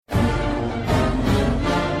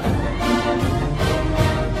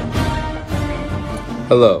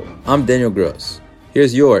Hello, I'm Daniel Gross.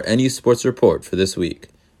 Here's your NU Sports Report for this week.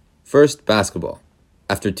 First, basketball.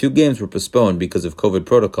 After 2 games were postponed because of COVID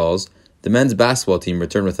protocols, the men's basketball team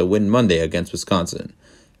returned with a win Monday against Wisconsin.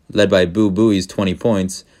 Led by Boo Buie's 20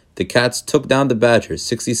 points, the Cats took down the Badgers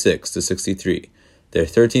 66-63, their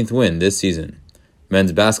 13th win this season.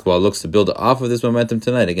 Men's basketball looks to build off of this momentum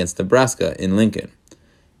tonight against Nebraska in Lincoln.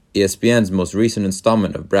 ESPN's most recent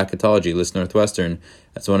installment of Bracketology lists Northwestern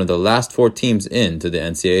as one of the last 4 teams into the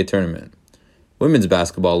NCAA tournament. Women's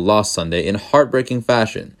basketball lost Sunday in heartbreaking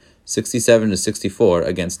fashion, 67-64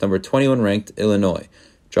 against number 21 ranked Illinois,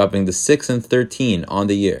 dropping to 6-13 on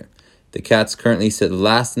the year. The Cats currently sit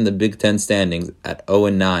last in the Big Ten standings at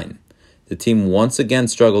 0-9. The team once again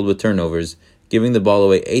struggled with turnovers, giving the ball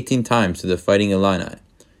away 18 times to the Fighting Illini.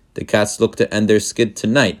 The Cats look to end their skid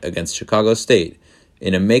tonight against Chicago State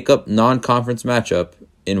in a make-up non-conference matchup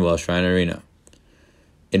in Welsh Ryan Arena.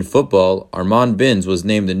 In football, Armand Binns was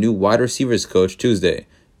named the new wide receivers coach Tuesday,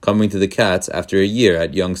 coming to the Cats after a year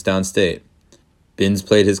at Youngstown State. Binns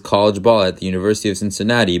played his college ball at the University of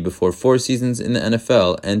Cincinnati before 4 seasons in the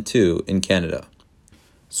NFL and 2 in Canada.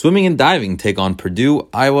 Swimming and diving take on Purdue,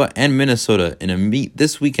 Iowa, and Minnesota in a meet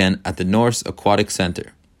this weekend at the Norris Aquatic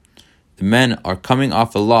Center. The men are coming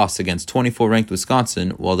off a loss against 24th-ranked Wisconsin,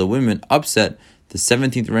 while the women upset the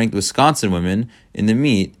 17th-ranked Wisconsin women in the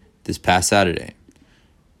meet this past Saturday.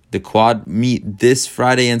 The quad meet this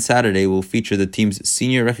Friday and Saturday will feature the team's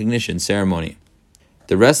senior recognition ceremony.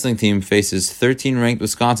 The wrestling team faces 13th-ranked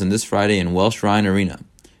Wisconsin this Friday in Welsh Ryan Arena.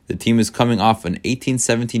 The team is coming off an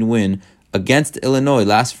 18-17 win against Illinois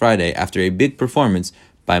last Friday after a big performance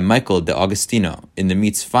by Michael DeAugustino in the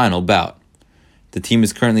meet's final bout. The team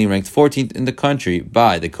is currently ranked 14th in the country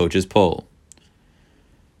by the coaches' poll.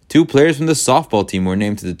 2 players from the softball team were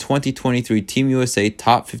named to the 2023 Team USA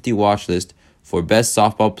Top 50 watch list for Best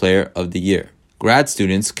Softball Player of the Year. Grad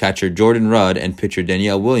students catcher Jordan Rudd and pitcher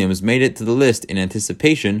Danielle Williams made it to the list in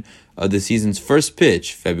anticipation of the season's first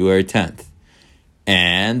pitch, February 10th.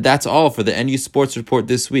 And that's all for the NU Sports Report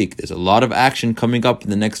this week. There's a lot of action coming up in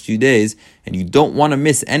the next few days, and you don't want to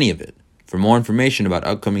miss any of it. For more information about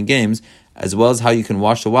upcoming games, as well as how you can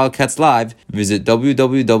watch the Wildcats live, visit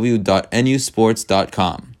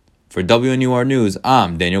www.nusports.com. For WNUR News,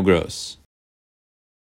 I'm Daniel Gross.